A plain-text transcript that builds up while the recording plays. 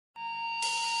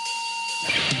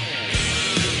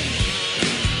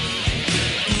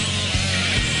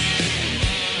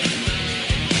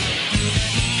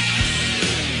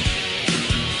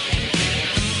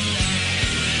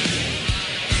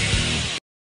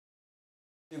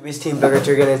It's Team Blockheads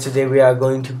again, and today we are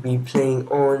going to be playing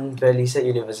on Ventus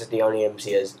University on the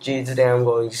MCSG. Today I'm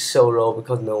going solo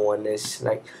because no one is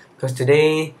because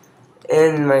today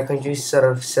in my country is sort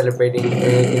of celebrating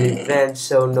an event,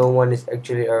 so no one is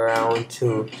actually around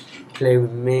to play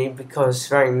with me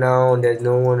because right now there's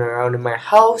no one around in my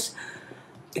house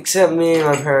except me and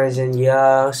my parents, and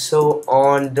yeah, so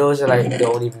on. Those are like the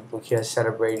only people here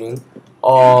celebrating,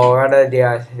 or rather they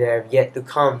have yet to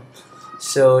come.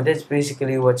 So that's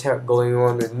basically what's going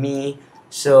on with me.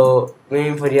 So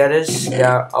waiting for the others, they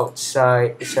are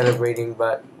outside celebrating,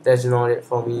 but that's not it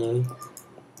for me.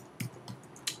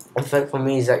 In fact, for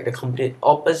me, it's like the complete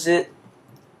opposite.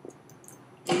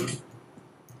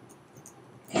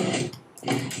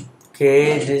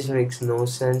 Okay, this makes no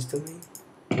sense to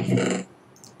me.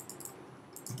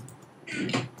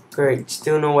 Great,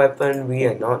 still no weapon. We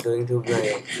are not doing too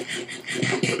great.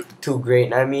 Too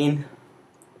great, I mean.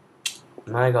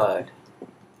 My god.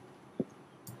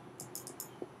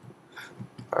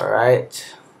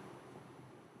 Alright.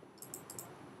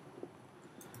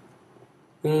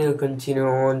 We need to continue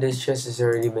on. This chest has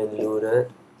already been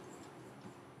looted.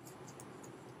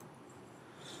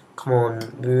 Come on,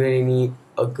 we really need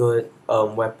a good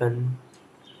weapon.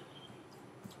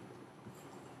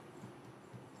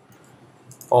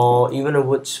 Or even a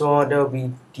wood sword, that would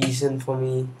be decent for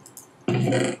me.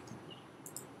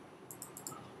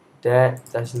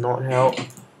 That does not help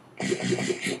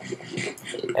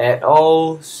at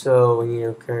all, so we need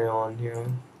to carry on here.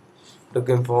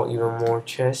 Looking for even more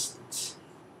chests.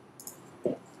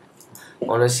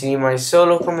 Honestly, my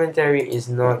solo commentary is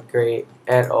not great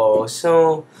at all,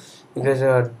 so you guys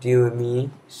gotta deal with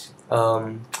me.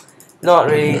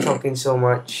 Not really talking so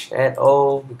much at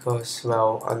all because,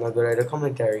 well, I'm not good at the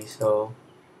commentary, so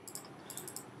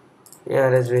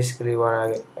yeah, that's basically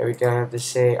what everything I have to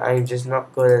say. I'm just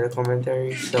not good at the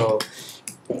commentary, so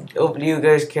hopefully you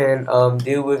guys can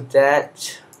deal with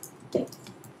that.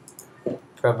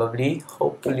 Probably,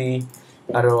 hopefully,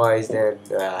 otherwise then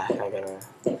I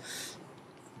gotta.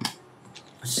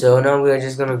 So now we are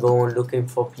just gonna go on looking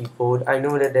for people. I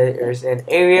know that there is an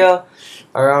area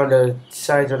around the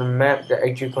side of the map that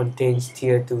actually contains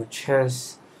tier 2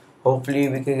 chests. Hopefully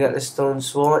we can get the stone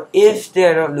sword if they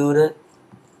are not looted.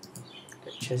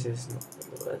 The chest is not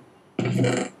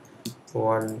looted.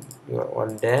 You got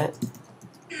one there.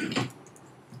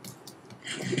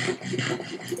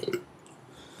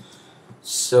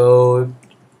 So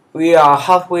we are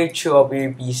halfway through our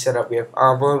PvP setup. We have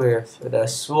armor, we have the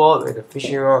sword, we have the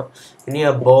fishing rod, we need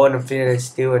a bow and a flint and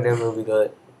steel, and then we'll be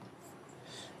good.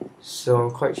 So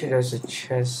I'm quite sure there's a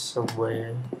chest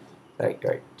somewhere, like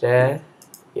right there.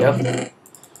 Yep.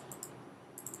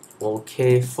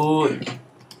 Okay, food.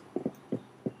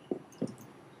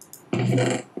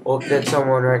 Oh, there's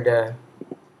someone right there.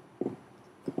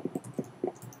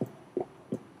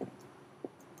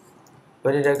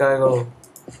 Where did that guy go?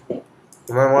 You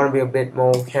might want to be a bit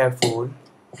more careful.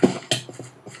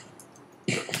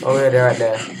 Oh yeah, they're right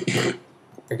there.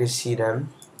 I can see them.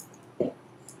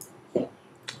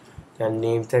 Their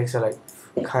name tags are like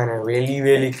kinda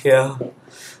really clear.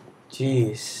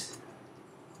 Jeez.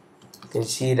 You can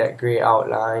see that grey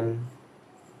outline.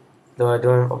 Though I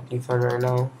don't have Optifine right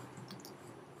now.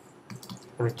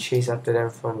 I'm gonna chase after them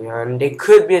from behind. They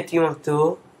could be a team of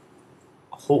two.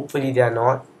 Hopefully they're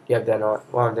not. Yep, they're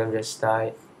not. One of them just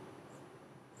died.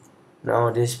 Now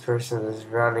this person is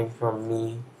running from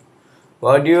me.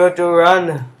 Why do you have to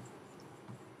run?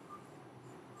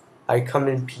 I come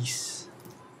in peace.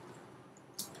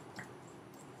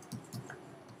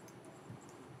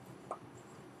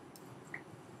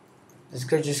 This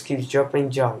guy just keeps dropping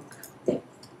junk.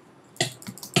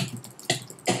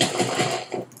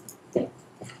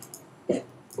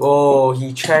 Whoa,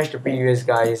 he trashed the previous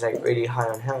guy. He's like really high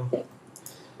on health.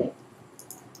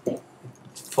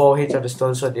 4 hits of the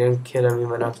stone sword didn't kill him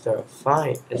even after a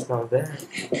fight. It's not bad.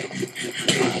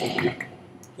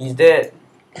 He's dead.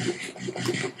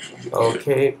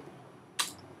 Okay.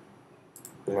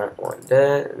 We might want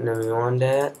that, and then we want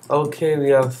that. Okay,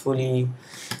 we are fully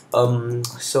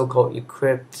so-called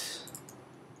equipped.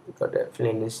 We got that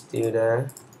flint and steel there.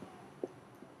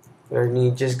 We're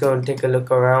gonna just go and take a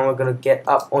look around. We're gonna get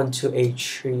up onto a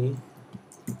tree.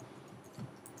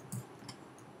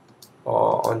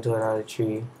 Or onto another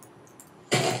tree.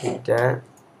 Like that.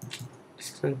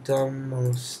 Just gonna dump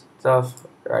my stuff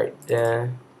right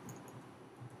there.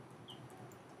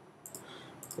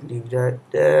 Leave that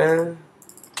there.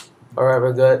 Alright,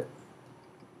 we're good.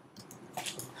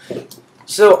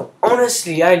 So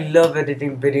honestly, I love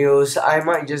editing videos. I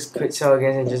might just quit Cell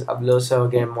Games and just upload Cell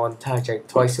Game montage like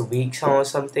twice a week or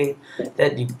something.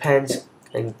 That depends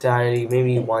entirely,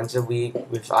 maybe once a week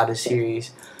with other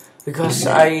series, because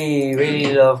I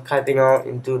really love cutting out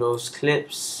into those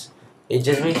clips. It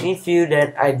just makes me feel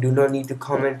that I do not need to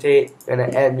commentate and I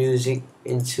add music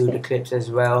into the clips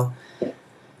as well. It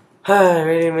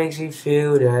really makes me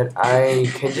feel that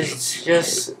I can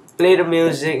just play the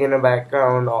music in the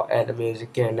background or add the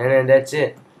music in, and then that's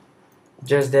it.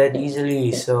 Just that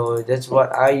easily. So that's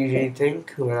what I usually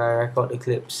think when I record the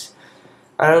clips.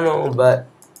 I don't know, but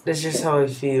that's just how I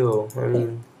feel. I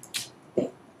mean,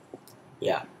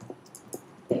 yeah.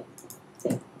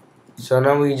 So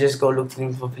now we just go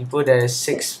looking for people. There are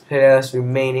 6 players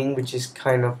remaining, which is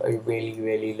kind of a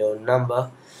really low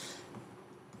number.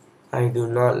 I do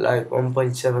not like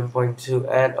 1.7.2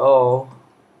 at all.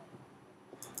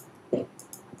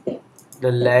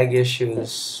 The lag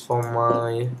issues for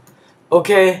my...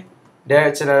 Okay,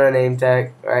 there's another name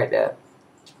tag right there.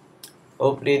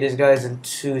 Hopefully this guy isn't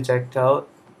too tagged out.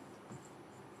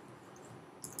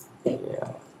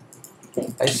 Yeah.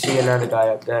 I see another guy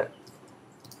up there.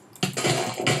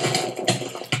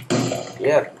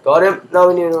 Yep, got him. Now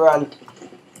we need to run.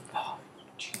 Oh,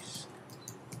 jeez.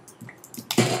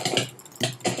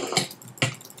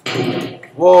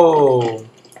 Whoa.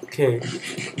 Okay.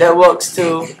 That works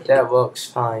too. That works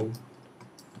fine.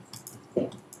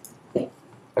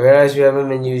 I realize we haven't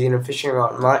been using a fishing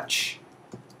rod much,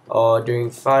 or during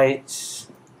fights,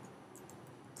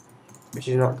 which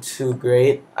is not too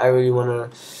great. I really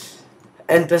want to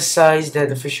emphasize that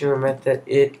the fishing rod method,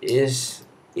 it is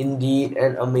indeed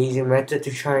an amazing method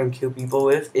to try and kill people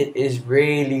with. It is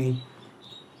really...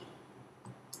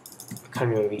 I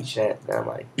can't even reach that. Never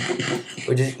mind.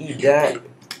 We'll just eat that,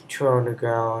 throw on the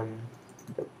ground,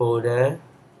 the bowl there.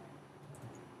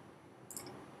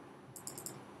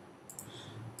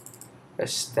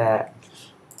 Stacked.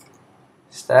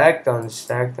 Stacked on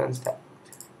stacked on stacked.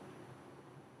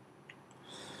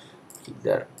 Keep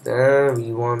that up there.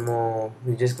 We want more.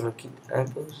 We're just gonna keep the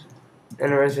apples.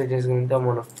 And the rest we're just gonna dump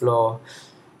on the floor.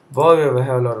 Boy, we have a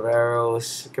hell lot of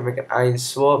arrows. We can make an iron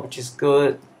sword, which is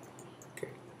good. Okay.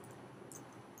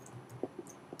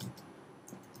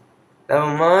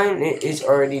 Never mind, it is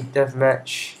already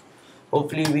deathmatch.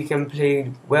 Hopefully we can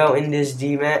play well in this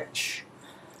D-match.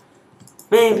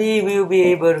 Maybe we'll be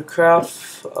able to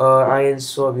craft iron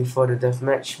sword before the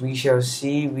deathmatch. We shall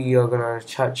see. We are gonna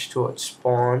charge towards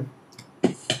spawn.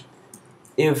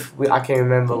 I can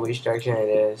remember which direction it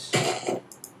is.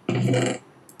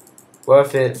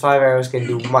 Worth it. 5 arrows can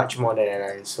do much more than an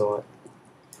iron sword.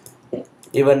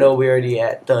 Even though we're already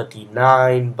at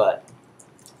 39, but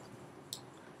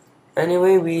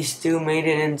anyway, we still made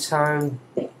it in time.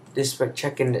 Despite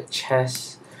checking the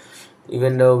chest.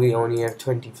 Even though we only have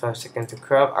 25 seconds to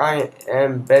craft, I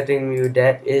am betting you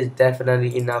that is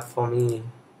definitely enough for me.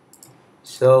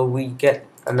 So we get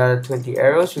another 20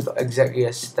 arrows. We got exactly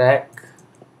a stack.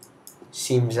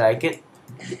 Seems like it.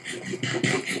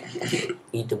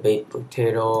 Eat the baked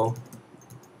potato.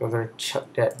 We're gonna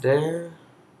chuck that there.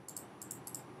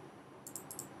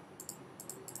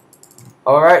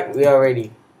 Alright, we are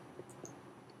ready.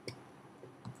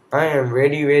 I am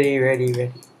ready.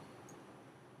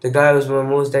 The guy was my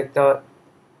most decked out.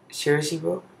 Seriously,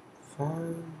 bro?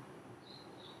 Fine.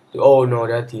 Oh no,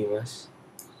 that team was.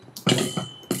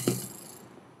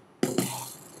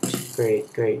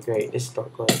 Great. This is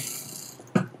not good.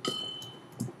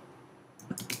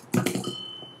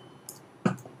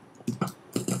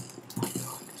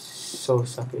 So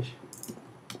suckish.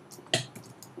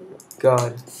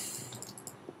 God.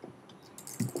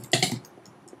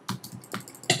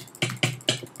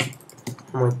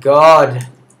 Oh my god.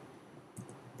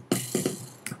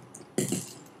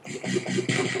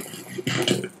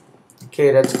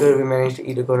 Okay, that's good. We managed to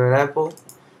eat a golden apple.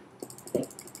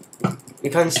 We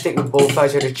can't stick with both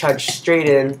sides. We have to charge straight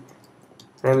in.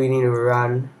 And we need to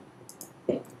run.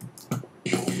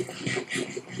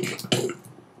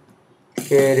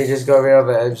 Okay, they just got rid of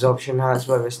an absorption hearts,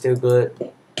 but we're still good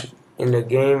in the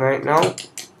game right now.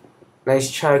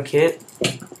 Nice try, kid.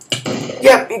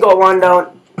 Yep, we got one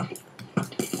down.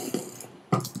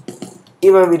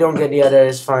 Even if we don't get the other,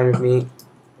 it's fine with me.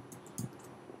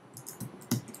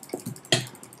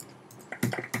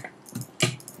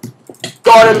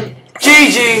 Got him!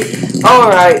 GG!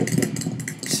 Alright.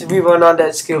 So we were not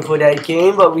that skillful that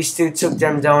game, but we still took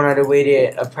them down either way. They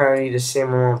had apparently the same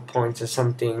amount of points or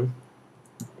something.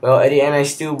 Well, at the end I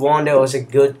still won. That was a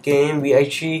good game. We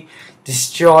actually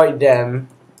destroyed them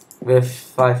with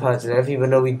 5 hearts left,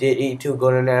 even though we did eat 2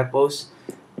 golden apples.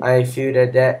 I feel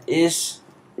that is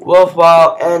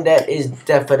worthwhile, and that is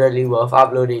definitely worth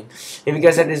uploading. If you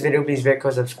guys like this video, please rate,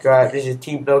 comment, subscribe. This is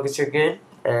Team Blockheads again,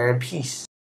 and peace.